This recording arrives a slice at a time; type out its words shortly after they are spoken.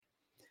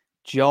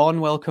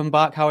John, welcome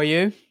back. How are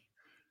you?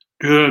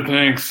 Good,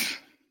 thanks.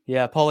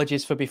 Yeah,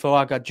 apologies for before.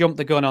 I got jumped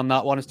the gun on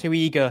that one. I was too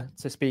eager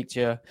to speak to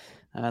you,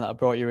 and I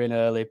brought you in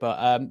early.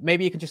 But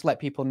maybe you can just let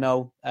people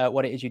know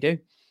what it is you do.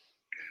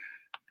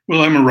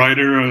 Well, I'm a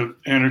writer, an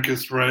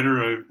anarchist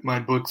writer.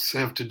 My books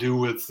have to do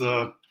with,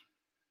 I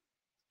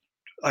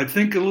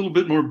think, a little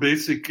bit more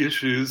basic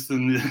issues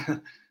than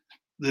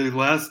the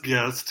last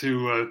guest,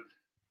 who,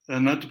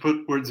 and not to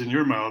put words in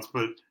your mouth,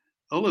 but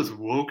all this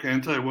woke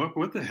anti-woke,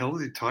 what the hell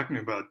is he talking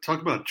about?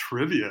 Talk about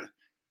trivia.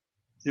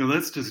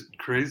 That's just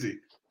crazy.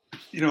 I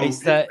It's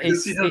the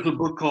guess he has a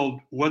book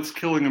called What's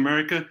Killing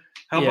America?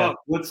 How yeah. about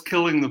What's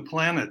Killing the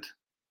Planet?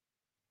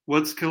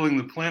 What's killing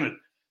the planet?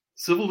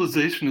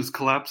 Civilization is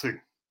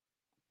collapsing.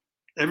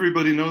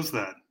 Everybody knows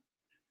that.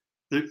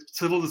 The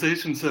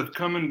civilizations have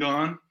come and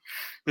gone,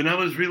 but now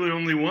there's really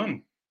only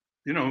one.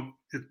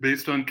 It's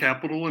based on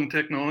capital and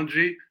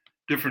technology,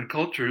 different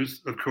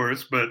cultures, of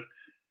course, but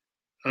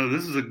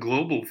this is a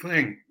global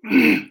thing.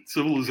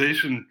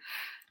 Civilization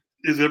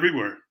is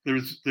everywhere.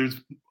 There's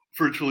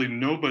virtually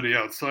nobody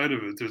outside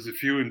of it. There's a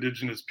few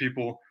indigenous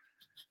people,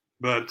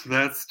 but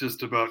that's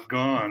just about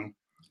gone.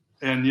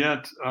 And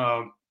yet,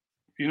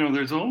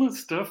 there's all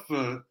this stuff.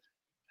 The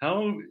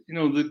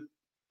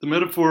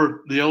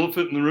metaphor, the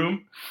elephant in the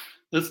room.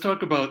 Let's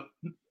talk about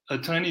a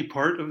tiny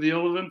part of the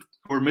elephant,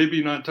 or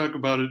maybe not talk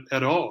about it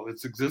at all.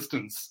 Its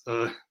existence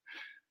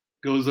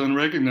goes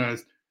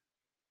unrecognized.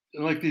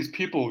 Like these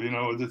people,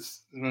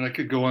 and I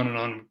could go on and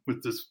on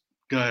with this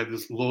guy,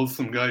 this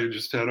loathsome guy you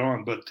just had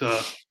on. But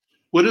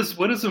what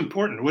is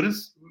important? What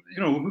is,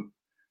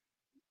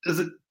 does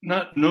it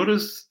not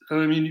notice?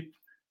 I mean,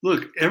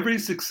 look, every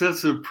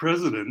successive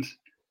president,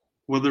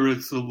 whether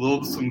it's a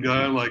loathsome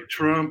guy like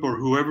Trump or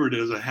whoever it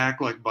is, a hack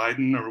like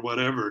Biden or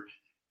whatever,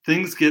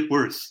 things get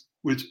worse.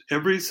 With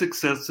every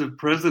successive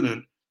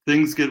president,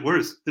 things get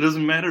worse. It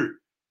doesn't matter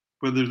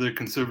whether they're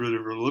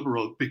conservative or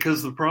liberal,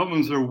 because the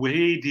problems are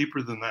way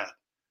deeper than that.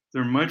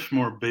 They're much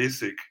more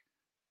basic.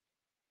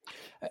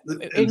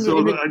 And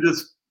so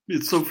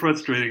it's so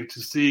frustrating to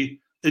see.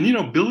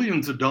 And,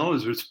 billions of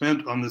dollars are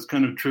spent on this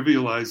kind of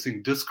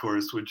trivializing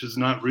discourse, which is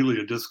not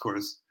really a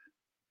discourse.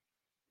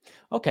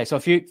 Okay, so a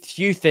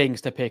few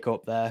things to pick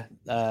up there,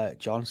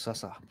 John. So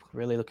I'm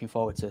really looking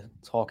forward to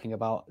talking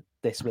about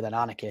this with an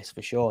anarchist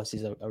for sure. This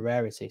is a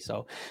rarity,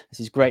 so this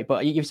is great.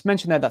 But you've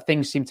mentioned there that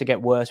things seem to get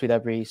worse with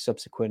every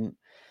subsequent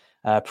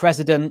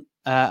president.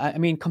 I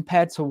mean,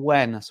 compared to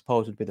when, I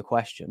suppose, would be the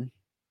question.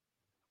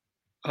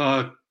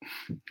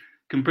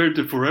 Compared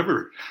to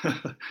forever,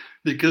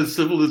 because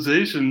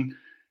civilization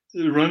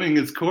running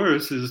its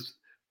course is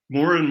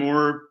more and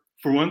more,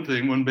 for one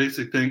thing, one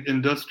basic thing,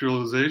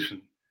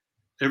 industrialization.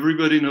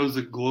 Everybody knows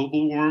that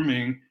global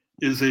warming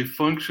is a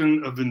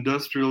function of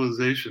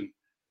industrialization.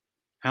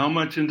 How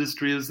much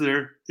industry is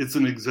there? It's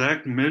an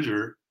exact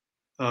measure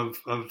of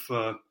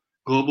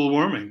global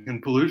warming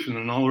and pollution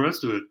and all the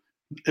rest of it.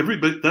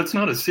 Everybody, that's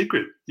not a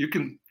secret. You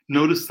can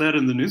notice that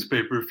in the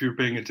newspaper if you're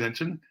paying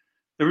attention.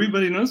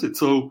 Everybody knows it.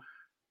 So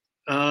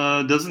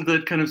doesn't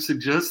that kind of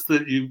suggest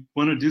that you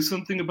want to do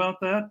something about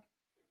that?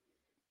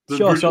 But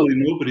sure. Virtually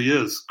nobody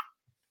is.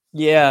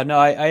 Yeah, no,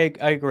 I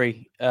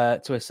agree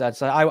to a sense.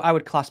 So I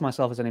would class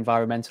myself as an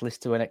environmentalist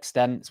to an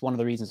extent. It's one of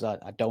the reasons I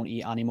don't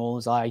eat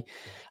animals. I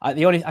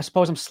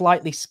suppose I'm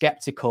slightly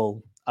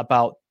skeptical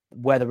about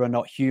whether or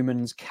not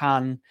humans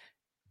can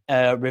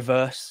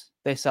reverse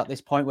this at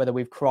this point, whether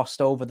we've crossed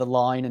over the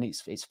line and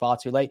it's far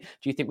too late.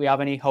 Do you think we have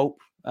any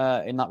hope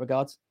in that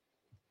regards?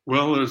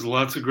 Well, there's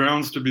lots of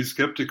grounds to be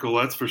skeptical,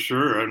 that's for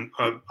sure. And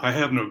I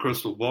have no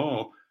crystal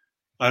ball.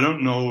 I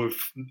don't know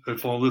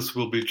if all this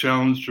will be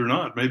challenged or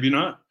not. Maybe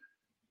not.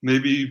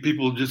 Maybe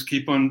people just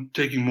keep on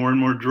taking more and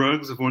more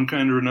drugs of one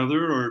kind or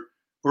another,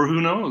 or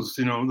who knows?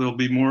 There'll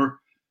be more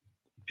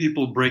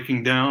people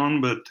breaking down,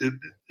 but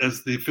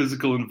as the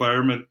physical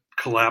environment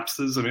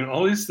collapses, I mean,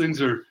 all these things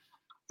are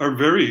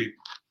very,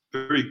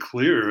 very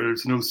clear.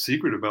 There's no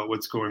secret about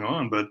what's going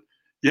on. But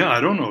yeah, I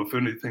don't know if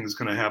anything's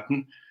going to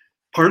happen.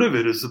 Part of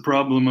it is the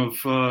problem of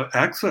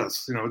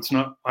access.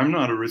 I'm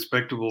not a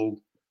respectable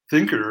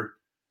thinker.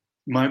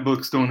 My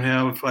books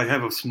I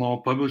have a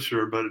small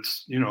publisher, but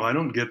I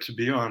don't get to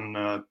be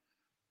on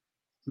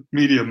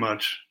media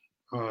much.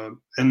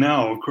 And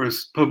now, of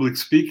course, public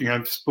speaking,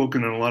 I've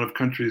spoken in a lot of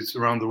countries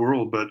around the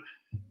world, but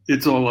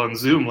it's all on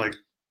Zoom like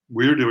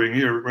we're doing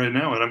here right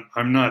now. And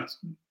I'm not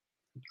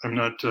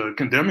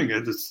condemning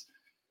it.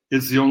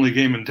 It's the only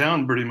game in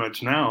town pretty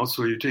much now.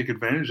 So you take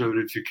advantage of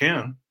it if you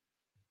can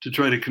to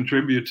try to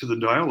contribute to the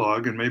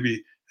dialogue and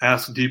maybe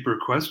ask deeper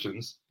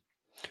questions.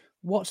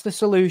 What's the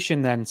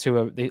solution then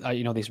to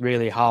this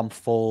really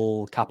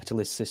harmful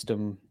capitalist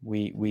system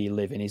we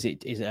live in? Is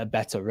it a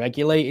better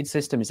regulated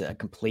system? Is it a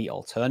complete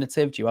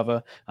alternative? Do you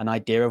have an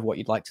idea of what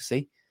you'd like to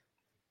see?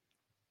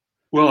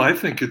 Well, I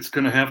think it's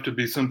going to have to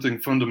be something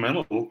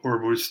fundamental,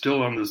 or we're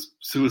still on this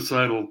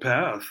suicidal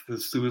path,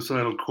 this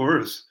suicidal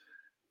course.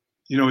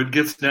 It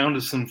gets down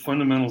to some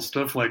fundamental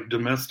stuff like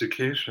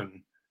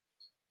domestication.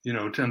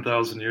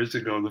 10,000 years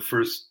ago, the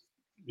first,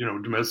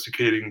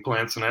 domesticating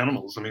plants and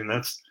animals. I mean,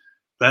 that's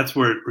that's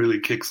where it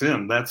really kicks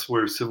in. That's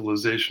where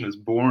civilization is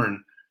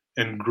born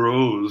and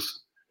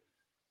grows,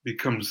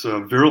 becomes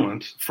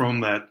virulent from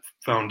that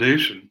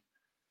foundation.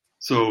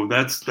 So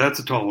that's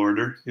a tall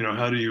order. You know,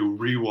 how do you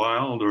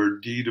rewild or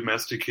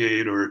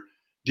de-domesticate or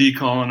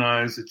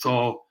decolonize? It's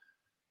all,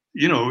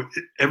 you know,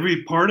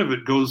 every part of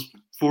it goes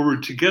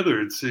forward together.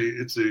 It's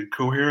a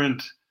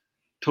coherent,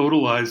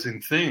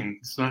 totalizing thing.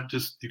 It's not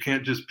just, you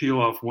can't just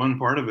peel off one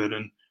part of it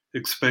and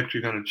expect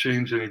you're going to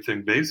change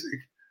anything basic.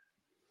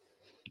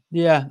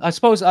 Yeah, I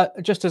suppose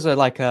just as a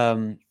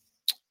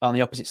on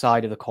the opposite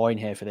side of the coin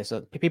here for this,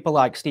 people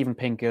like Steven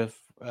Pinker.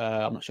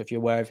 I'm not sure if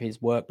you're aware of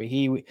his work, but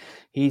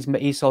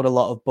he's sold a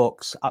lot of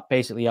books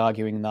basically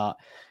arguing that,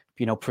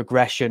 you know,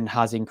 progression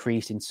has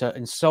increased in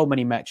so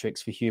many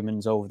metrics for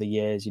humans over the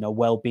years. You know,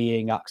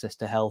 well-being, access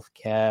to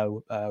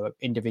healthcare,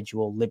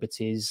 individual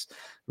liberties,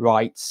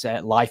 rights,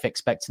 life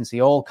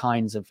expectancy, all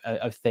kinds of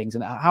things.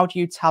 And how do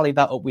you tally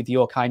that up with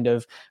your kind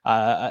of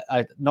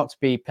not to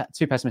be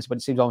too pessimistic, but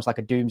it seems almost like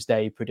a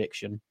doomsday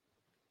prediction?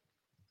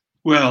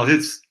 Well,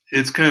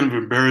 it's kind of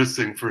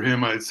embarrassing for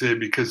him, I'd say,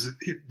 because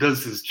he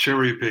does this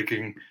cherry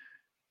picking,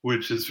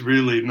 which is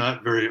really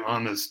not very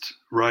honest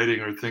writing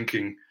or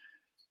thinking.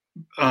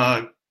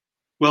 Uh,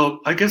 well,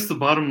 I guess the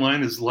bottom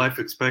line is life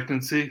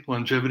expectancy,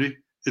 longevity.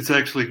 It's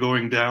actually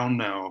going down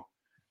now.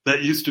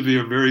 That used to be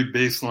a very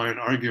baseline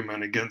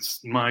argument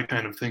against my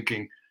kind of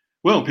thinking.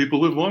 Well,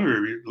 people live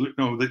longer. You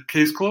know, the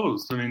case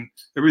closed. I mean,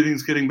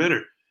 everything's getting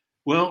better.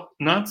 Well,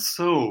 not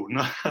so,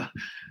 not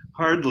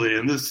hardly.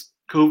 And this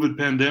COVID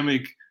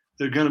pandemic,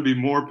 there are going to be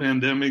more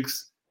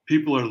pandemics.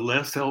 People are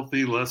less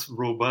healthy, less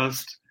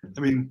robust.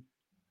 I mean,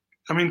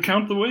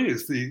 count the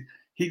ways.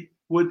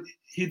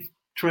 He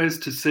tries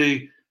to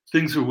say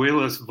things are way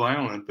less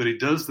violent, but he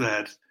does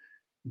that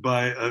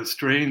by a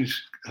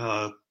strange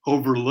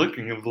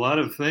overlooking of a lot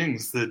of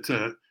things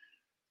that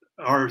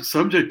are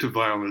subject to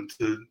violence.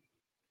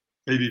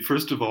 Maybe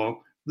first of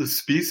all, the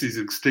species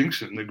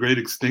extinction, the great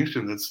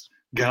extinction that's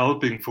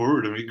galloping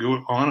forward. I mean,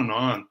 go on and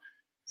on.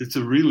 It's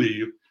a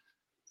really,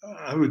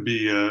 I would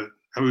be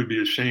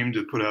ashamed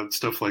to put out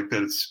stuff like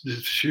that. It's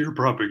just sheer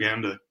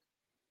propaganda.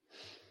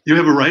 You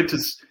have a right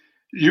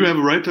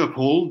to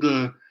uphold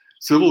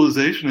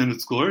civilization and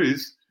its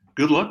glories.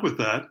 Good luck with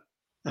that.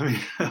 I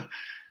mean,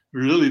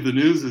 really, the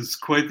news is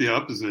quite the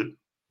opposite,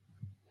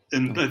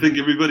 and I think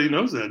everybody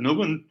knows that. No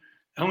one.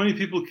 How many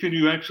people can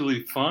you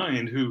actually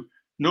find who?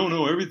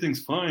 No,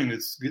 everything's fine.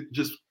 It's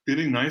just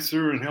getting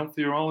nicer and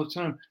healthier all the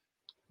time.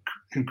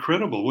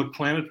 Incredible. What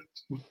planet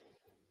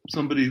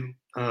somebody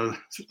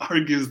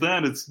argues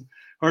that? It's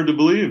hard to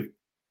believe.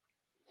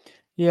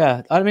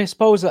 Yeah, I mean, I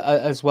suppose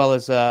as well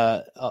as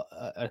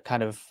a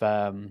kind of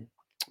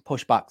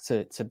pushback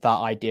to that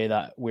idea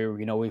that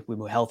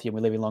we're healthy and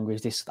we're living longer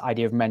is this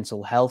idea of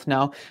mental health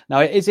now.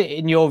 Now, is it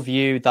in your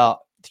view that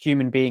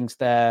human beings,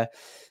 their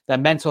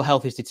mental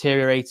health is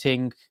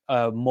deteriorating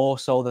more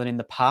so than in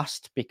the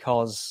past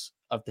because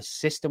of the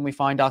system we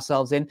find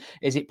ourselves in?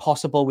 Is it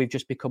possible we've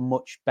just become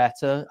much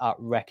better at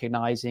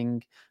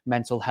recognizing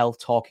mental health,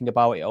 talking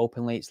about it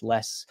openly? It's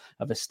less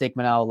of a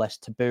stigma now, less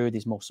taboo,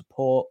 there's more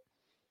support?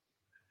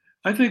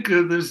 I think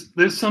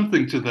there's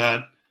something to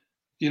that.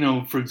 You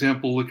know, for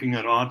example, looking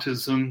at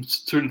autism,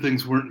 certain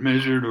things weren't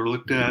measured or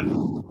looked at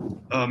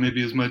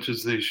maybe as much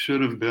as they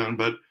should have been,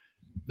 but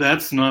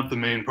that's not the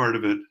main part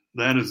of it.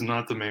 That is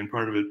not the main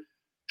part of it.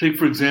 Take,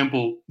 for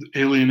example,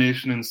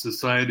 alienation in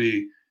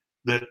society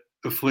that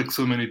afflicts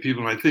so many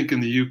people. And I think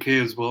in the UK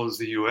as well as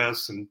the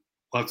US and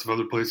lots of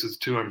other places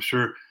too, I'm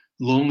sure,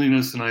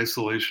 loneliness and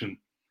isolation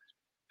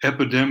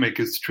epidemic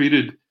is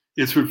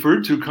it's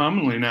referred to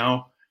commonly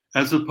now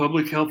as a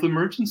public health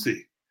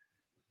emergency.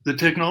 The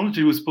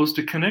technology was supposed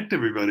to connect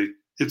everybody.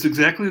 It's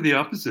exactly the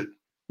opposite.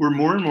 We're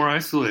more and more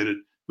isolated.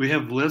 We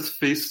have less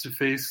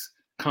face-to-face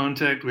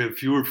contact. We have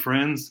fewer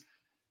friends.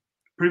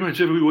 Pretty much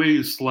every way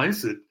you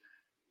slice it.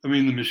 I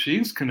mean, the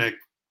machines connect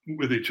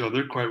with each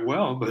other quite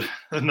well, but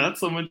not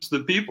so much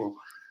the people.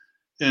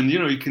 And, you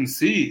know, you can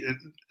see,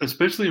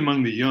 especially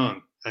among the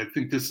young, I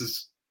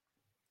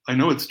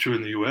know it's true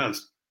in the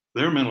US,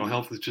 their mental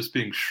health is just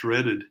being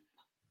shredded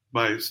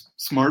by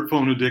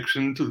smartphone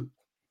addiction, to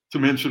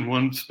mention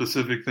one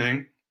specific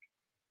thing.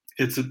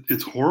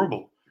 It's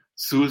horrible.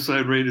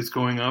 Suicide rate is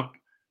going up.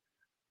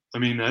 I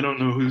mean, I don't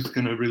know who's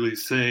going to really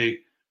say.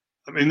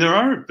 I mean, there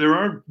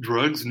are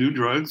drugs, new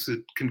drugs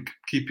that can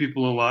keep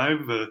people alive,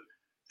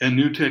 and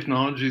new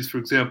technologies. For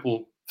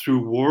example,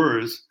 through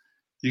wars,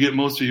 you get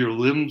most of your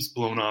limbs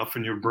blown off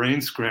and your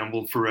brain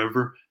scrambled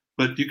forever,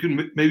 but you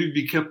can maybe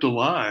be kept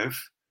alive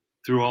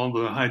through all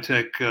the high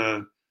tech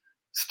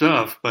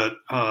stuff. But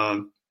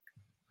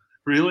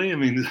really, I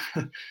mean,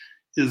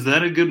 is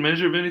that a good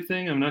measure of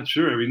anything? I'm not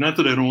sure. I mean, not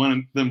that I don't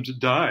want them to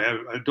die.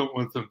 I don't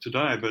want them to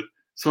die, but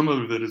some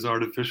of it is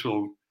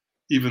artificial.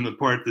 Even the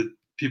part that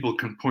people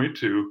can point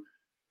to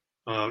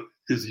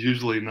is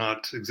usually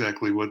not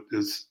exactly what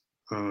is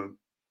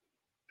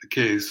the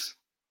case.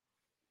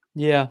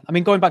 Yeah, I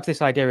mean, going back to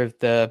this idea of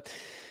the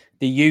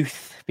the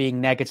youth being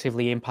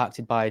negatively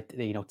impacted by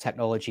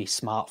technology,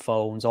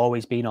 smartphones,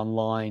 always being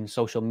online,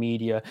 social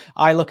media.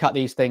 I look at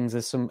these things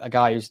as a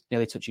guy who's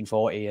nearly touching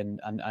 40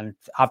 and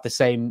have the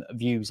same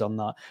views on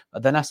that.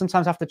 But then I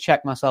sometimes have to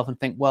check myself and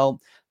think,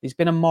 well, there's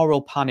been a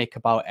moral panic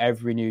about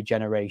every new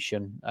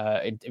generation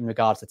in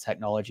regards to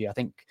technology. I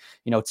think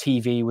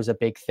TV was a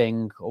big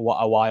thing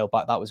a while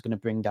back that was going to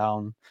bring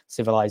down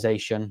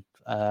civilization.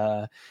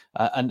 And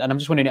I'm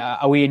just wondering,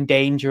 are we in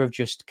danger of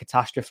just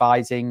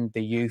catastrophizing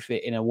the youth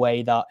in a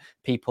way that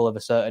people of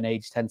a certain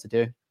age tend to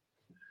do?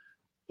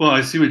 Well,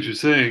 I see what you're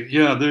saying.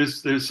 Yeah,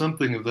 there's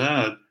something of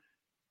that,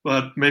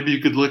 but maybe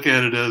you could look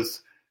at it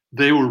as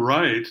they were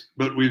right,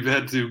 but we've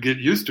had to get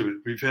used to it.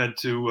 We've had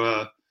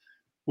to,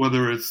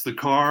 whether it's the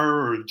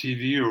car or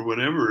TV or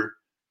whatever,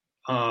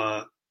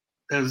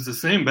 has the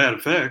same bad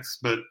effects,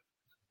 but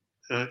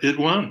it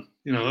won.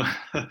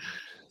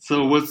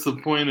 So what's the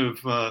point of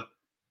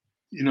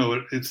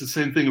it's the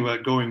same thing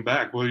about going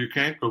back. Well, you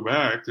can't go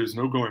back. There's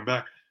no going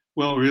back.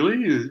 Well, really?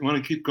 You want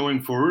to keep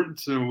going forward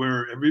to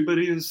where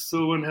everybody is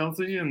so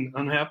unhealthy and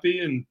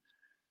unhappy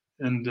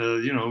and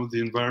the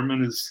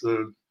environment is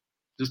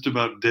just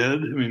about dead?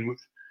 I mean,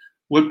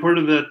 what part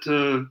of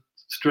that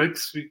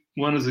strikes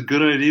one as a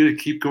good idea to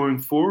keep going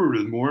forward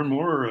with more and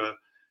more?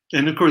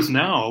 And of course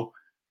now,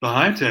 the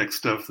high-tech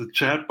stuff, the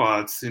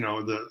chatbots,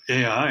 the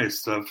AI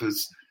stuff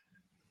is,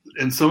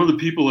 and some of the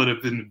people that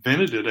have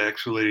invented it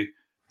actually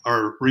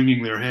are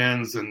wringing their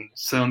hands and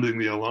sounding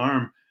the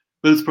alarm.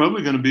 But it's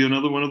probably going to be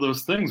another one of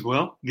those things.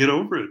 Well, get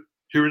over it.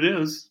 Here it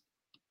is.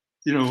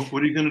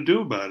 What are you going to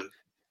do about it?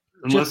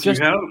 Unless you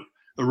have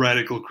a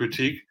radical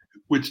critique,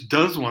 which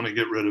does want to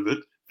get rid of it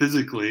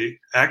physically,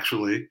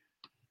 actually,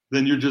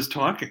 then you're just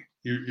talking.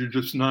 You're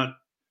just not.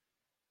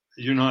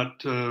 You're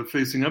not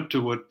facing up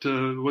to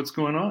what's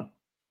going on.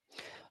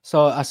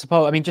 So I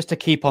suppose, just to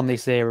keep on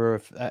this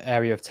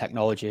area of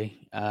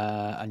technology,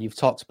 and you've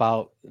talked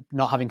about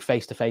not having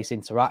face-to-face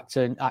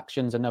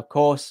actions, and of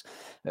course,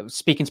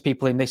 speaking to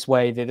people in this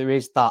way, there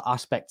is that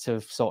aspect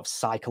of sort of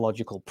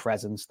psychological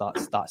presence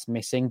that's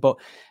missing. But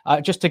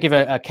just to give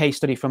a case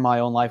study from my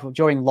own life,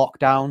 during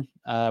lockdown,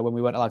 when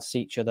we weren't allowed to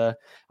see each other,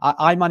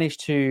 I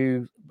managed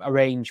to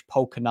arrange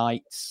poker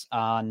nights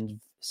and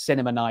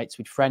cinema nights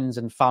with friends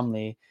and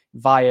family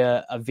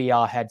via a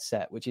VR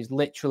headset, which is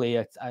literally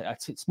a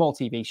small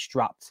TV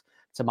strapped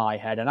to my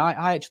head. And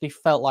I actually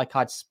felt like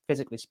I'd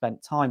physically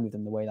spent time with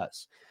them the way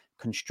that's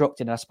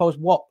constructed. And I suppose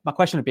my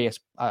question would be,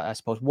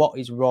 what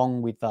is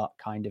wrong with that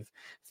kind of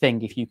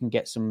thing if you can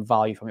get some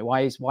value from it?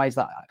 Why is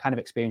that kind of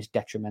experience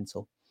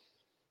detrimental?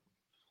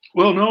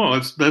 Well, no,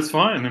 that's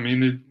fine.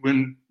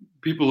 When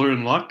people are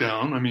in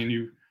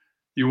lockdown,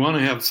 you want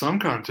to have some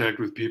contact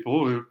with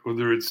people,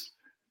 whether it's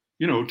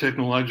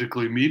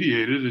technologically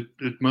mediated,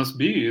 it must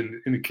be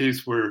in a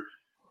case where,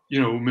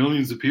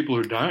 millions of people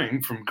are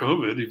dying from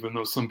COVID, even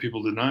though some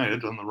people deny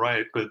it on the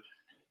right. But,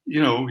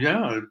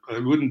 I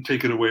wouldn't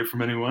take it away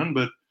from anyone.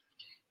 But,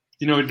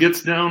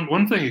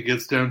 one thing it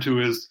gets down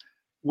to is,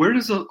 where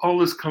does all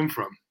this come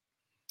from?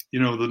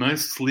 The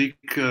nice, sleek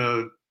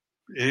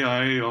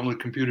AI, all the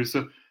computer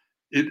stuff.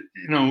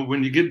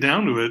 When you get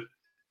down to it,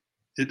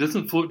 it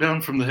doesn't float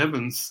down from the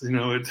heavens.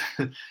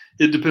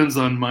 It depends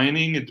on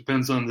mining. It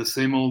depends on the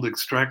same old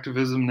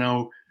extractivism.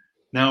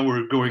 Now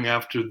we're going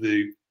after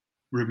the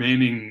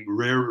remaining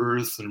rare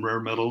earths and rare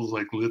metals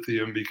like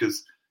lithium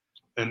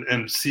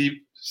and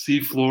sea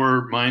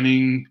floor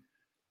mining.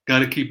 Got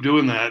to keep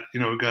doing that.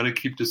 Got to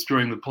keep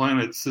destroying the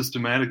planet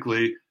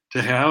systematically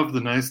to have the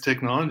nice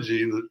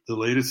technology, the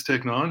latest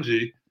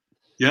technology.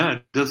 Yeah,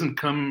 it doesn't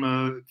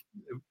come,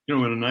 in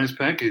a nice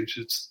package.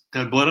 It's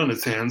got blood on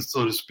its hands,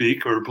 so to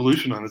speak, or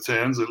pollution on its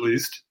hands, at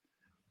least.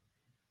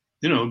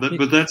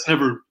 But that's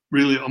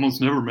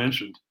almost never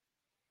mentioned.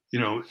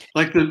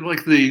 Take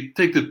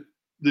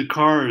the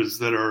cars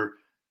that are,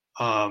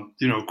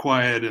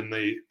 quiet and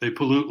they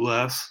pollute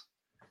less.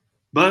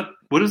 But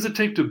what does it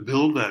take to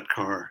build that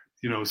car?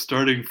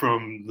 Starting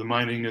from the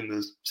mining and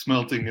the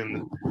smelting and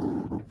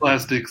the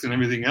plastics and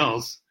everything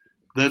else,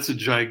 that's a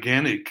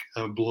gigantic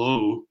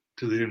blow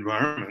to the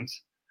environment.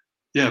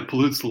 Yeah, it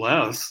pollutes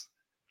less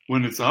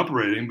when it's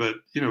operating, but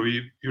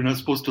you're not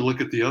supposed to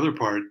look at the other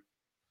part.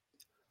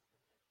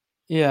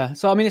 Yeah,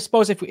 so I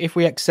suppose if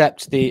we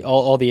accept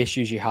all the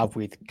issues you have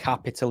with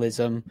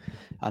capitalism,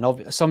 and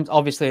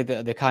obviously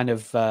the kind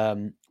of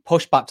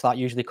pushback to that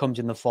usually comes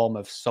in the form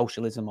of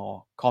socialism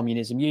or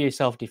communism. You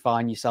yourself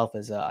define yourself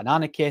as an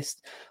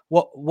anarchist.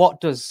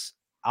 What does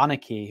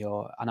anarchy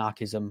or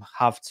anarchism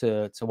have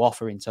to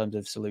offer in terms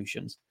of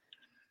solutions?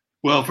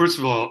 Well, first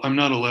of all, I'm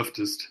not a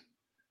leftist.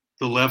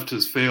 The left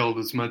has failed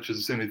as much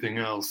as anything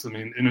else.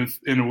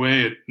 In a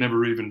way, it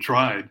never even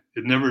tried.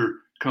 It never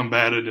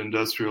combated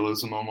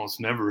industrialism, almost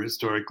never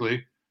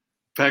historically.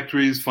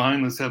 Factories,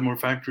 fine, let's have more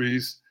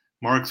factories.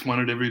 Marx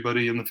wanted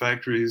everybody in the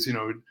factories.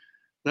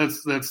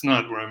 That's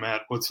not where I'm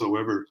at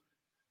whatsoever.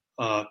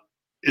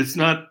 It's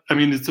not,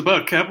 it's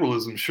about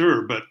capitalism,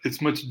 sure, but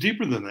it's much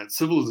deeper than that.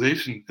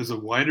 Civilization is a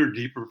wider,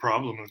 deeper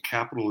problem than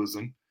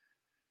capitalism.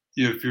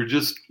 If you're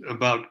just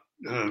about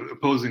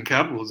opposing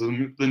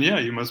capitalism, then yeah,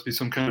 you must be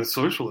some kind of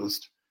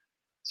socialist.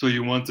 So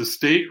you want the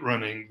state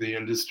running the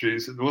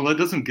industries. Well, that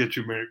doesn't get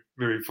you very,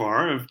 very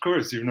far. Of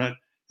course, you're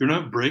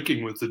not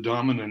breaking with the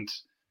dominant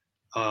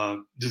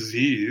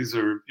disease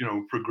or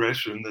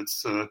progression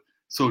that's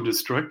so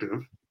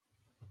destructive.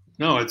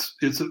 No,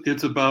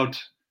 it's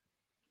about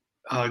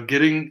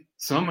getting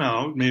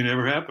somehow, it may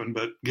never happen,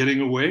 but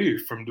getting away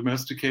from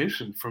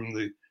domestication, from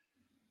the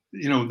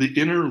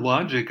inner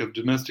logic of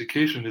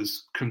domestication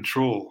is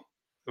control.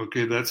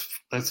 Okay, that's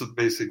a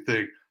basic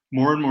thing.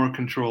 More and more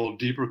control,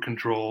 deeper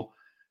control,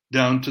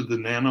 down to the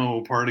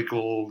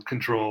nanoparticle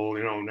control,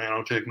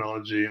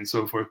 nanotechnology and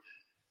so forth.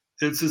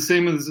 It's the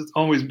same as it's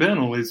always been,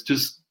 only it's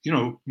just,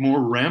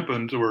 more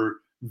rampant or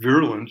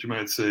virulent, you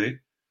might say.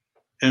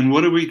 And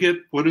what do we get?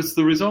 What is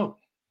the result?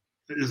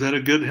 Is that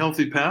a good,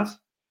 healthy path?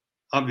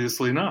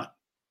 Obviously not.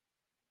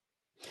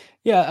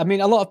 Yeah, I mean,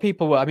 a lot of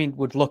people,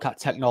 would look at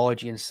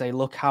technology and say,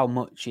 look how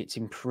much it's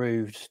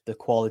improved the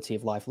quality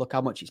of life. Look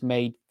how much it's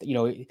made,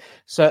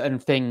 certain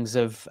things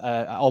of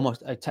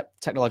almost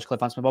technological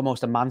advancement,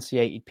 almost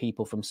emancipated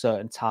people from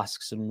certain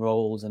tasks and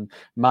roles and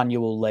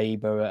manual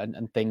labor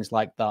and things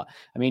like that.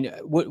 I mean,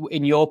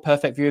 in your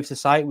perfect view of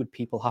society, would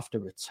people have to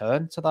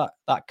return to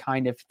that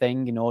kind of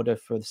thing in order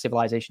for the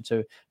civilization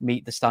to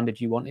meet the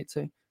standard you want it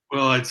to?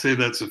 Well, I'd say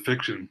that's a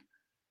fiction.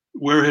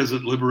 Where has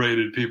it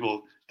liberated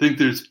people? Think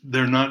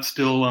they're not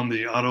still on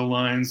the auto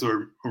lines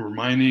or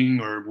mining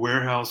or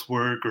warehouse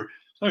work or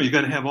no, you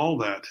got to have all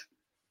that.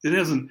 It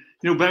hasn't,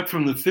 back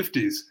from the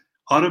 50s,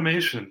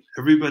 automation,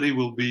 everybody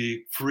will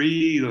be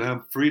free, they'll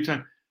have free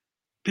time.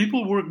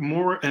 People work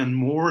more and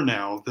more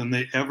now than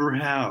they ever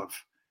have.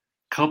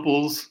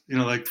 Couples,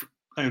 like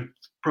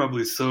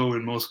probably so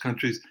in most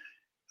countries,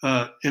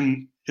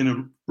 in a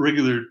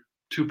regular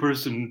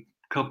two-person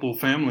couple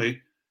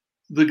family,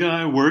 the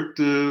guy worked,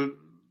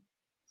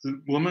 the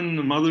woman,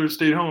 the mother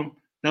stayed home.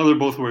 Now they're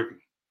both working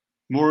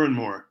more and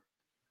more.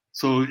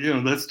 So,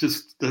 that's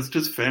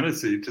just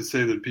fantasy to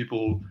say that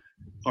people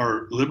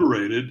are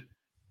liberated.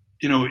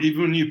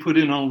 Even when you put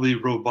in all the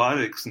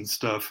robotics and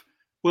stuff,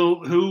 well,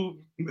 who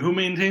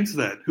maintains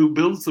that? Who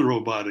builds the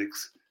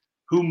robotics?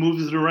 Who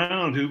moves it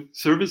around? Who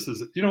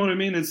services it? You know what I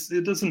mean?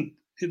 It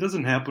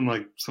doesn't happen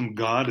like some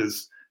god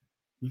is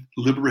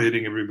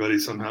liberating everybody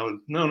somehow.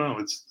 No,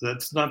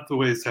 that's not the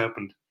way it's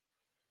happened.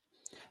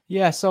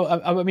 Yeah, so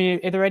I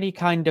mean, are there any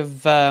kind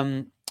of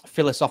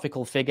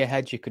philosophical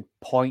figureheads you could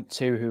point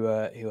to who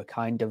are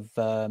kind of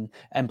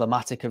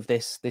emblematic of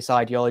this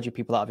ideology?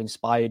 People that have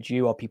inspired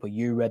you, or people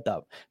you read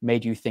that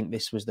made you think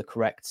this was the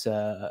correct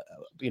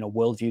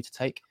worldview to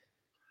take?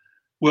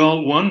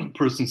 Well, one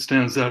person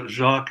stands out,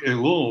 Jacques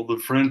Ellul, the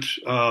French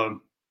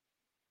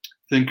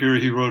thinker.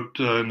 He wrote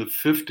in the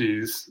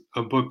 50s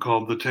a book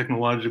called The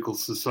Technological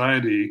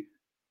Society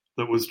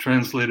that was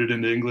translated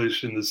into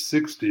English in the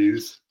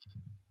 60s.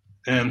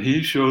 And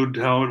he showed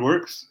how it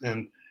works.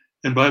 And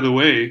by the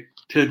way,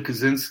 Ted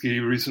Kaczynski,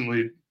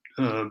 recently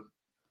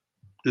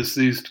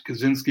deceased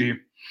Kaczynski,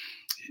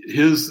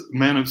 his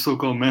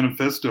so-called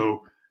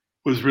manifesto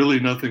was really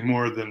nothing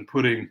more than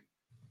putting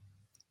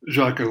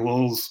Jacques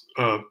Ellul's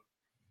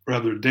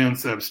rather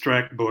dense,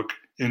 abstract book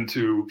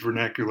into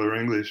vernacular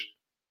English.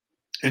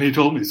 And he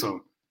told me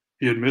so.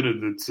 He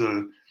admitted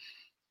it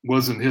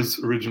wasn't his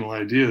original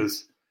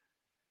ideas.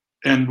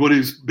 And what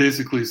he's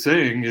basically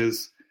saying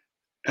is,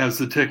 as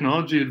the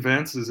technology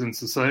advances in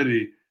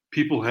society,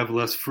 people have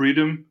less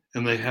freedom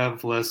and they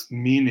have less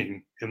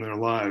meaning in their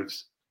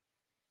lives.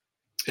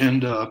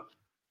 And, I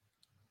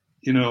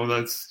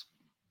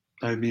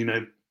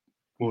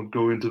won't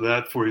go into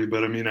that for you,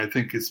 but I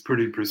think it's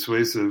pretty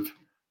persuasive.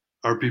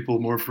 Are people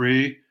more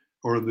free,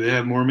 or do they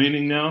have more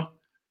meaning now?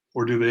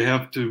 Or do they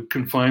have to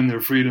confine their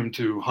freedom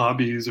to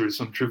hobbies or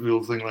some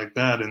trivial thing like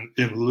that in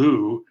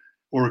lieu,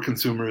 or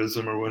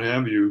consumerism or what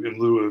have you, in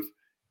lieu of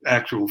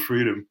actual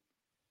freedom?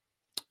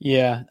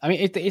 Yeah, I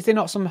mean, is there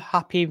not some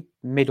happy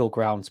middle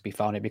ground to be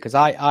found here? Because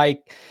I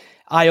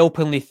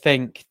openly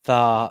think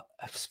that,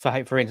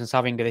 for instance,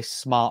 having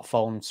this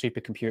smartphone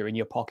supercomputer in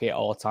your pocket at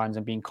all times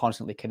and being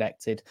constantly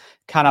connected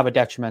can have a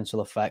detrimental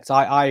effect.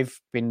 I've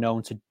been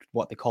known to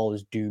what they call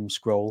as doom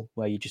scroll,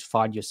 where you just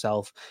find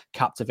yourself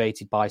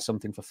captivated by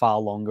something for far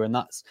longer, and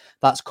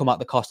that's come at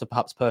the cost of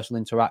perhaps personal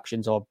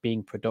interactions or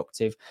being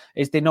productive.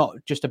 Is there not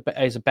just a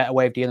better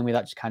way of dealing with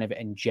that, just kind of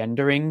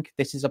engendering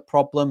this is a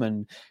problem,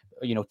 and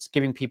it's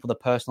giving people the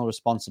personal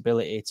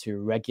responsibility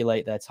to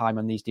regulate their time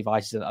on these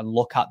devices and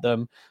look at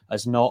them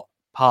as not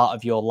part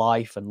of your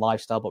life and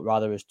lifestyle, but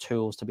rather as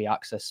tools to be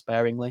accessed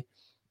sparingly?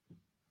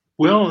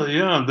 Well,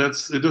 yeah, it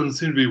doesn't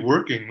seem to be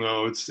working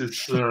though. It's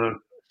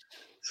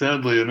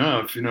sadly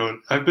enough,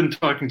 I've been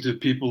talking to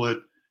people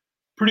that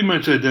pretty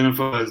much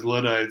identify as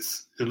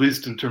Luddites, at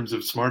least in terms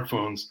of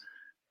smartphones,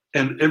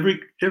 and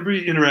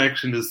every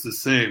interaction is the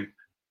same.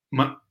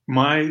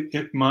 My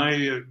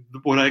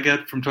what I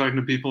get from talking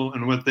to people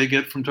and what they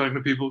get from talking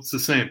to people, it's the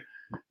same.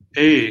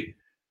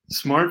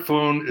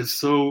 Smartphone is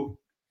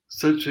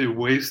such a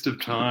waste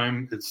of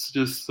time. It's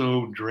just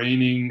so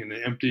draining and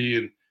empty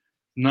and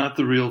not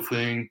the real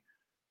thing.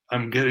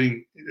 I'm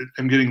getting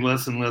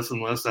less and less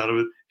and less out of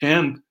it.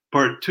 And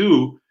part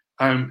two,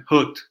 I'm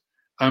hooked.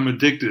 I'm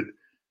addicted.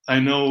 I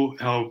know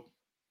how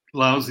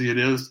lousy it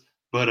is,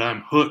 but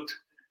I'm hooked.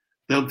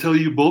 They'll tell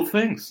you both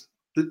things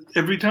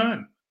every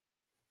time.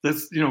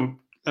 That's,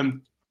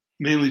 I'm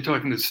mainly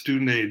talking to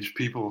student age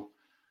people.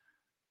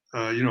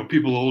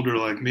 People older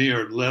like me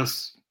are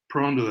less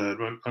prone to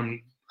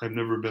that. I've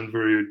never been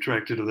very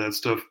attracted to that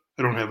stuff.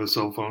 I don't have a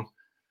cell phone.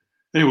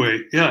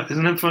 Anyway, yeah,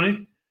 isn't that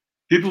funny?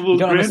 People will You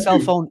don't have a grant cell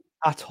you. phone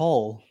at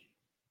all?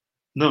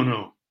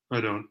 No,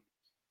 I don't.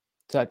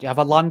 So do you have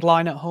a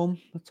landline at home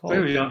at Oh,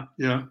 all? yeah.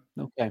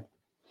 Okay.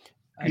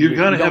 And You've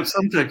got you to have don't.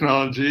 some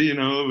technology.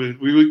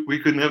 We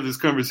couldn't have this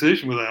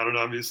conversation without it,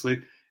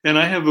 obviously. And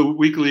I have a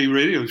weekly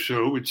radio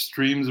show which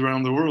streams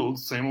around the world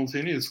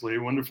simultaneously.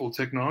 Wonderful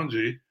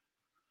technology.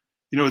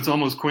 It's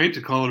almost quaint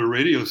to call it a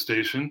radio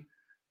station,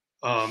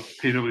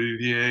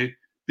 KWVA,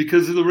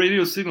 because of the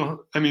radio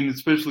signal. I mean,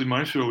 especially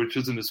my show, which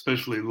isn't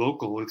especially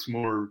local. It's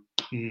more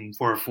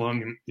far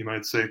flung, you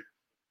might say.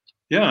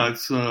 Yeah,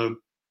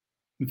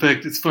 in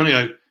fact, it's funny.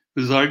 I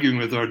was arguing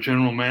with our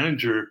general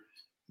manager.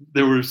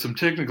 There were some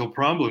technical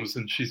problems,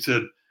 and she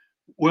said,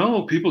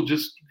 "Well, people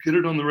just get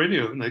it on the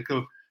radio." And I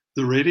go,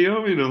 "The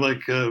radio?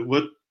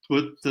 What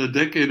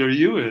decade are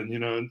you in?"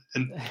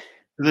 And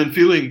then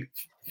feeling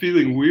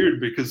weird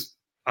because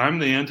I'm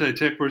the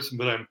anti-tech person,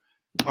 but I'm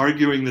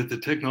arguing that the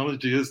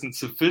technology isn't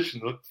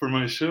sufficient for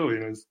my show.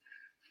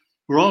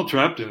 We're all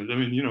trapped in it. I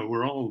mean,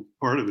 we're all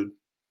part of it.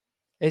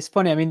 It's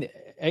funny. I mean,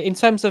 in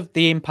terms of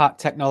the impact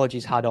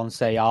technology's had on,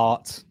 say,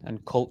 art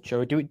and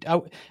culture, and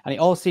it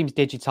all seems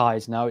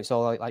digitized now. It's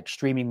all like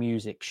streaming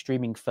music,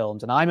 streaming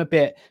films, and I'm a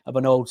bit of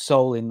an old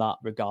soul in that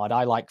regard.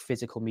 I like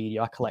physical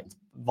media. I collect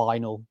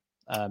vinyl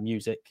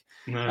music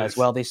as Nice.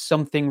 well. There's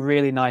something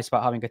really nice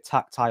about having a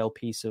tactile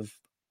piece of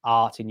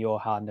art in your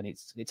hand, and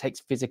it takes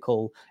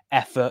physical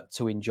effort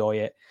to enjoy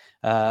it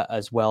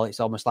as well.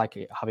 It's almost like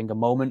having a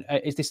moment.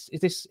 Is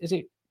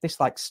it this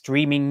like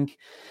streaming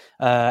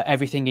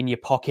everything in your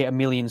pocket, a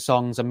million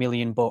songs, a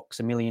million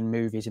books, a million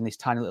movies in this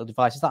tiny little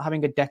device? Is that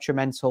having a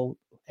detrimental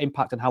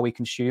impact on how we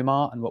consume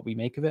art and what we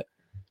make of it?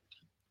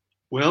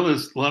 Well,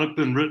 there's a lot of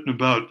been written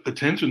about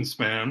attention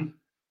span.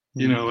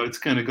 It's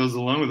kind of goes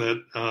along with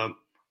that.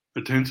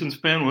 Attention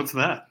span, what's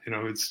that?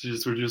 It's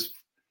just we're just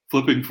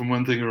flipping from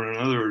one thing or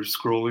another, or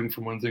scrolling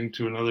from one thing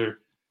to another.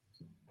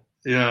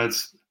 Yeah,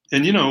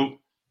 and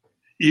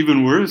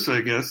even worse,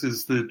 I guess,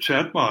 is the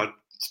chatbot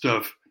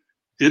stuff.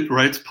 It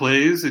writes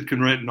plays, it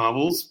can write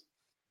novels,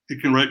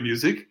 it can write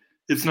music.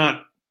 It's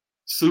not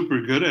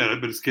super good at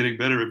it, but it's getting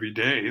better every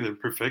day. They're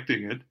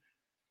perfecting it.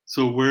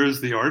 So where's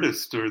the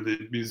artist or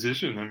the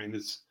musician? I mean,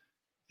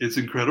 it's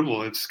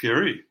incredible. It's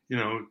scary.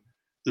 The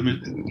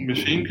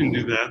machine can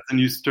do that. Then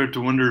you start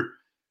to wonder,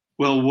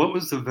 well, what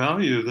was the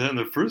value of that in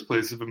the first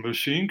place? If a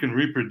machine can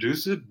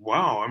reproduce it,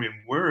 wow. I mean,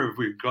 where have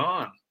we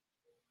gone?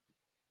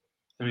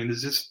 I mean,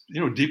 it's just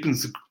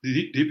deepens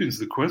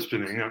the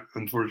questioning.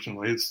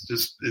 Unfortunately, it's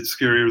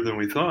scarier than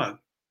we thought.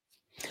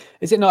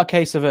 Is it not a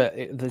case of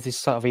this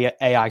sort of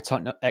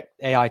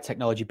AI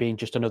technology being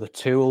just another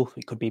tool?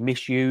 It could be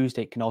misused.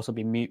 It can also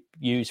be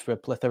used for a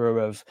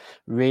plethora of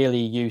really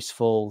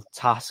useful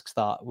tasks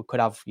that could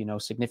have,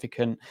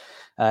 significant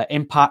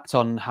impact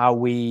on how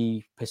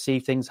we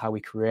perceive things, how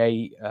we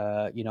create,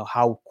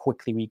 how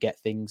quickly we get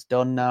things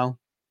done now.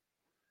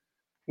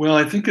 Well,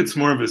 I think it's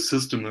more of a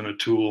system than a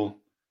tool.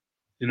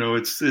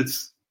 It's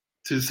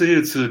to say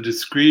it's a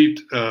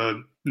discrete,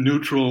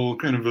 neutral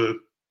kind of a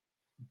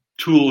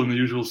tool in the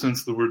usual sense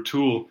of the word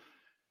tool.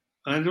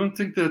 I don't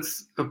think that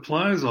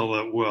applies all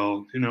that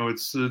well.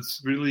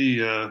 It's really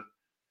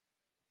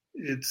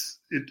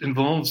it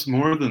involves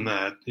more than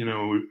that.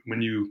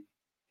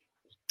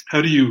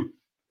 How do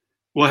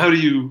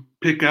you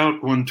pick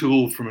out one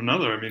tool from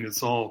another? I mean,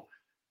 it's all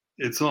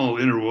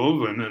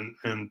interwoven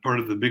and part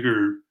of the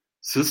bigger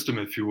system,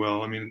 if you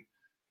will. I mean,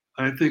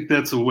 I think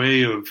that's a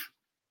way of,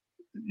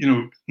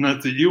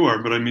 not that you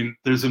are, but I mean,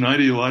 there's an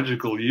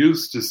ideological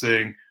use to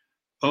saying,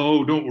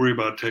 oh, don't worry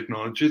about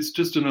technology. It's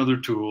just another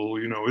tool.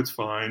 It's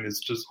fine. It's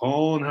just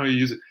all in how you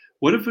use it.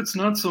 What if it's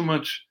not so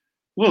much,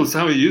 well, it's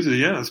how you use it,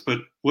 yes, but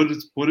what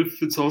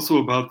if it's also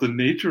about the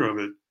nature of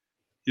it?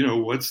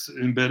 What's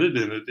embedded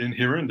in it,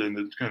 inherent in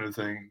it kind of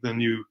thing. Then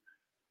you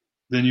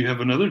have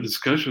another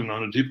discussion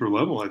on a deeper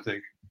level, I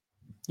think.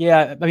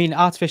 Yeah, I mean,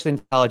 artificial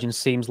intelligence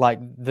seems like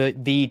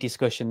the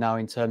discussion now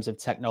in terms of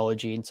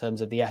technology, in terms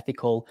of the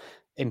ethical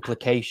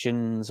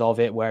implications of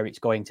it, where it's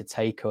going to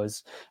take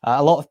us.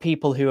 A lot of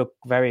people who are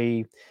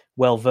very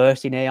well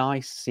versed in AI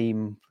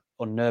seem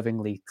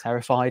unnervingly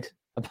terrified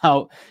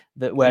about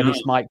where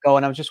this might go.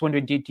 And I was just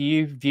wondering, do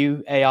you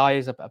view AI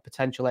as a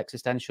potential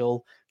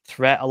existential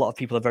threat? A lot of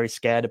people are very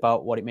scared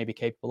about what it may be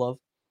capable of.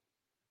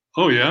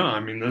 Oh yeah, I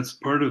mean that's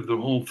part of the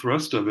whole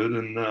thrust of it.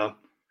 And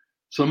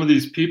some of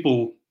these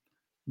people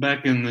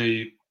back in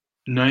the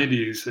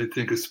 90s, I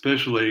think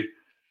especially,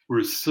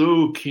 were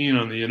so keen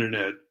on the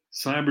internet.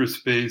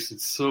 Cyberspace,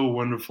 it's so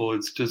wonderful.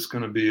 It's just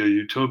going to be a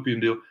utopian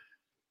deal.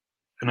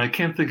 And I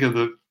can't think of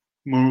the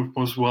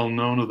most well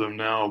known of them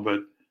now, but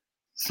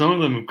some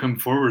of them have come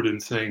forward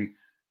and saying,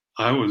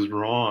 I was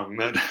wrong.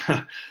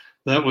 That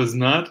that was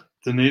not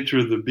the nature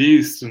of the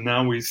beast, and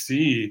now we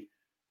see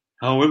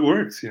how it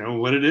works.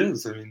 What it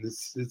is. I mean,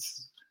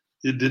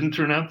 it didn't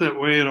turn out that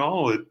way at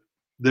all.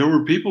 There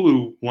were people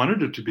who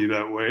wanted it to be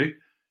that way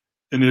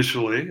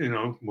initially.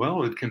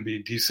 Well, it can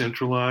be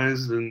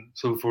decentralized and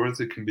so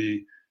forth. It can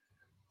be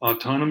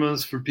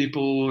autonomous for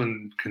people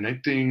and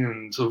connecting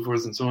and so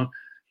forth and so on.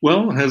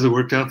 Well, has it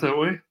worked out that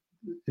way?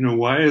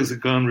 Why has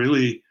it gone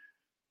really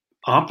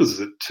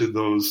opposite to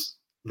those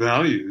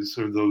values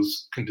or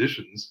those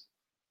conditions?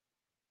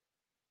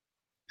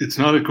 It's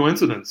not a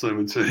coincidence, I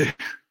would say.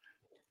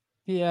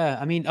 Yeah,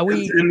 I mean, are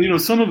we? And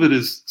some of it.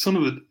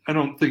 I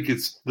don't think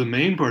it's the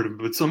main part of it,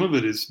 but some of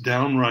it is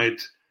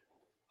downright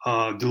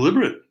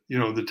deliberate.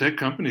 The tech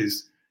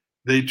companies,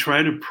 they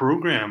try to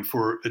program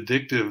for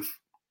addictive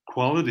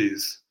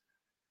qualities,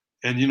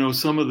 and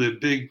some of the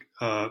big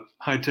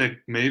high tech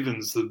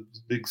mavens, the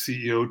big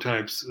CEO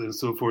types, and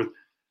so forth,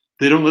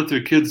 they don't let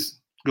their kids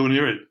go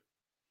near it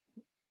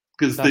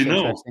because they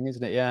know. Interesting,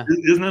 isn't it? Yeah.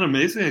 Isn't that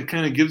amazing? It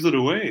kind of gives it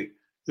away.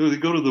 They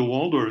go to the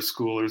Waldorf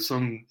school or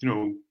some,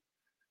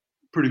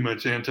 pretty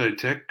much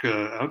anti-tech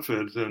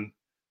outfit, and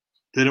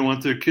they don't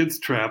want their kids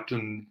trapped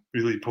and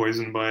really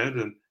poisoned by it,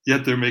 and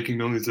yet they're making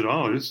millions of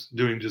dollars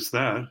doing just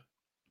that.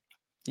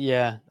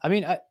 Yeah, I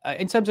mean,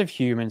 in terms of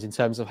humans, in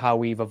terms of how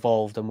we've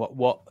evolved and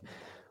what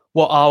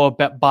our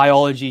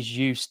biology is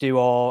used to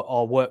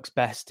or works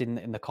best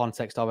in the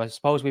context of, I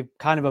suppose we've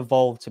kind of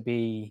evolved to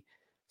be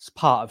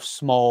part of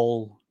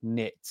small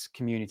knit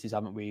communities,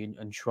 haven't we,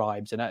 and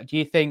tribes. And do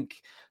you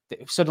think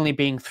that suddenly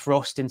being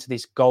thrust into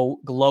this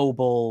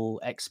global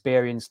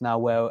experience now,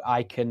 where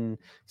I can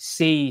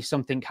see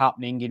something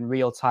happening in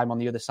real time on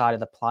the other side of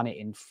the planet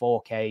in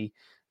 4K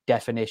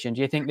definition,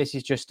 do you think this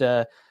is just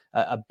a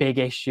big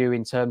issue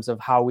in terms of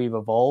how we've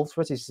evolved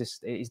for us? Is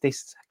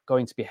this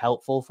going to be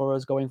helpful for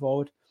us going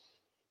forward?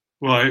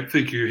 Well, I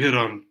think you hit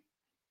on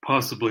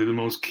possibly the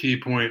most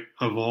key point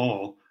of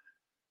all.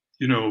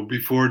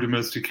 Before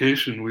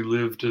domestication, we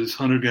lived as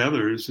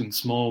hunter-gatherers in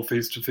small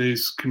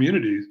face-to-face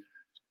communities.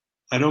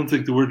 I don't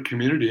think the word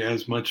community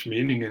has much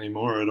meaning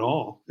anymore at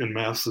all in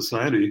mass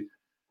society.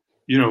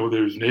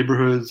 There's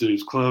neighborhoods,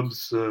 there's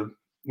clubs,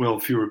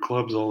 fewer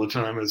clubs all the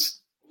time,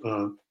 as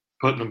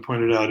Putnam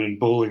pointed out in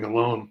bowling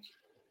alone.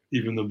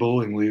 Even the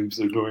bowling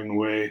leagues are going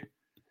away.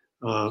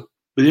 But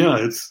yeah,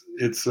 it's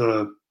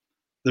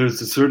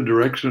there's a certain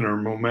direction or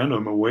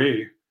momentum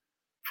away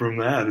from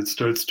that. It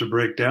starts to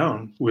break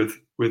down with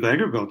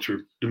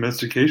agriculture.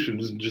 Domestication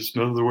is just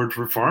another word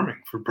for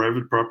farming, for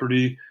private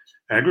property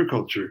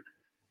agriculture.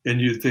 And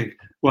you think,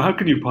 well, how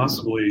can you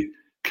possibly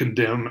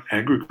condemn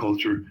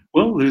agriculture?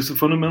 Well, there's a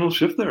fundamental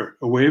shift there,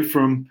 away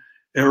from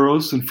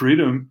eros and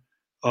freedom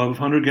of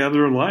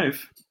hunter-gatherer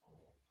life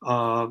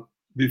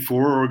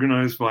before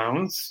organized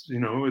violence.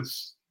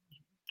 It's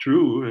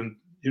true. And,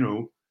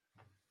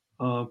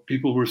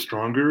 people were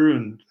stronger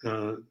and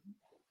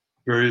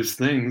various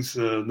things.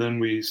 Then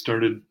we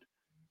started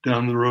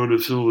down the road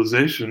of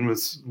civilization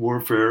with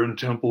warfare and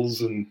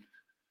temples and,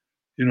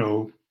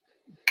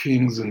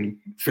 kings and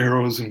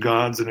pharaohs and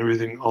gods and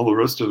everything, all the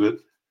rest of it.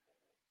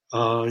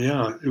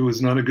 It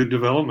was not a good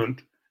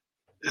development.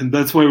 And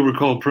that's why we're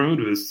called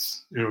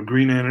primitivists,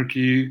 green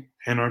anarchy,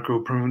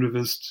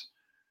 anarcho-primitivists.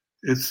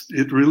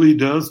 It really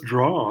does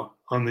draw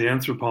on the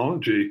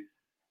anthropology.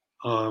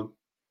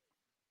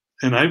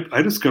 And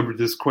I discovered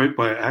this quite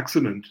by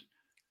accident.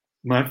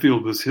 My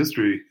field was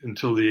history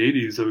until the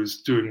 80s. I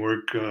was doing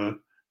work,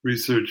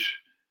 research,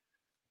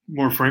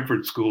 more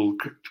Frankfurt School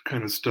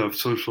kind of stuff,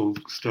 social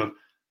stuff.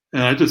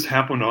 And I just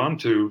happened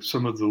onto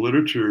some of the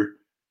literature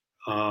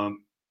of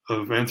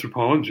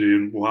anthropology,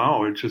 and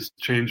wow, it just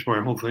changed my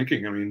whole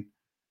thinking. I mean,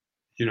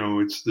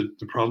 it's the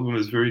problem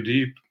is very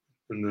deep,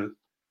 and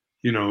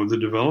the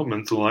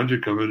development, the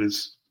logic of it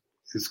is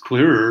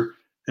clearer,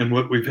 and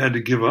what we've had to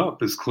give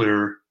up is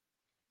clearer.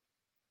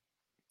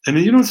 And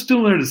it's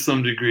still there to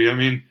some degree. I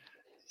mean,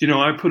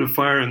 I put a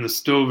fire in the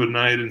stove at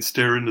night and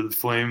stare into the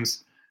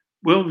flames.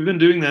 Well, we've been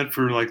doing that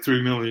for like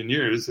 3 million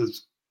years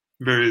as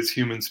various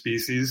human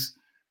species,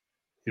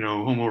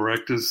 Homo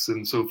erectus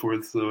and so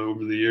forth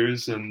over the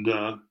years. And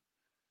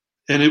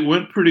it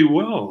went pretty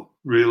well,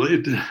 really.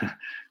 It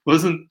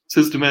wasn't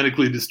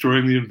systematically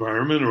destroying the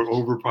environment or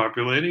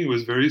overpopulating. It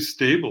was very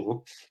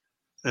stable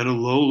at a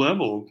low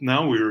level.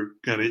 Now we're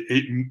got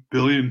 8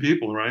 billion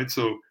people, right?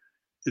 So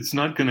it's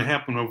not going to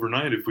happen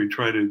overnight if we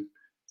try to,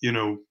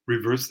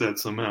 reverse that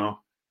somehow.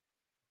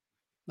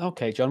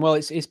 Okay, John. Well,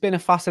 it's been a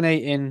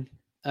fascinating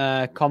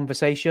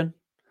conversation.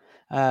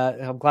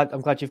 I'm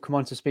glad you've come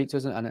on to speak to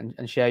us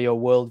and share your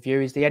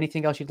worldview. Is there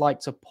anything else you'd like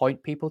to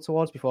point people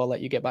towards before I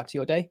let you get back to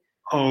your day?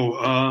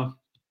 Oh,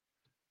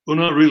 well,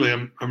 not really.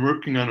 I'm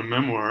working on a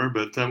memoir,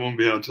 but that won't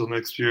be out till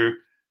next year.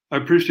 I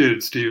appreciate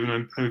it,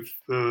 Stephen.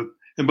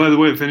 And by the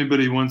way, if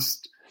anybody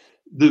wants,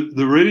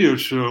 the radio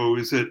show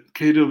is at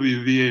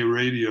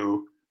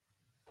kwvaradio.org.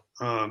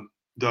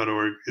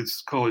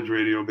 It's college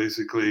radio,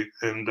 basically,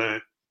 and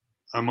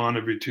I'm on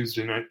every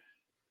Tuesday night.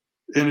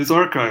 And it's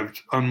archived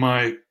on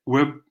my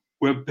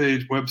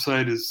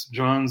website is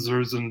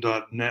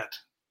johnzerzan.net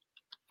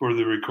for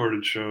the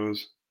recorded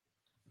shows.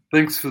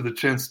 Thanks for the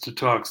chance to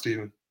talk,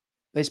 Stephen.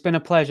 It's been a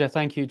pleasure.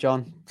 Thank you,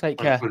 John. Take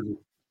care.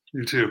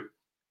 You too.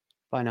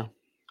 Bye now.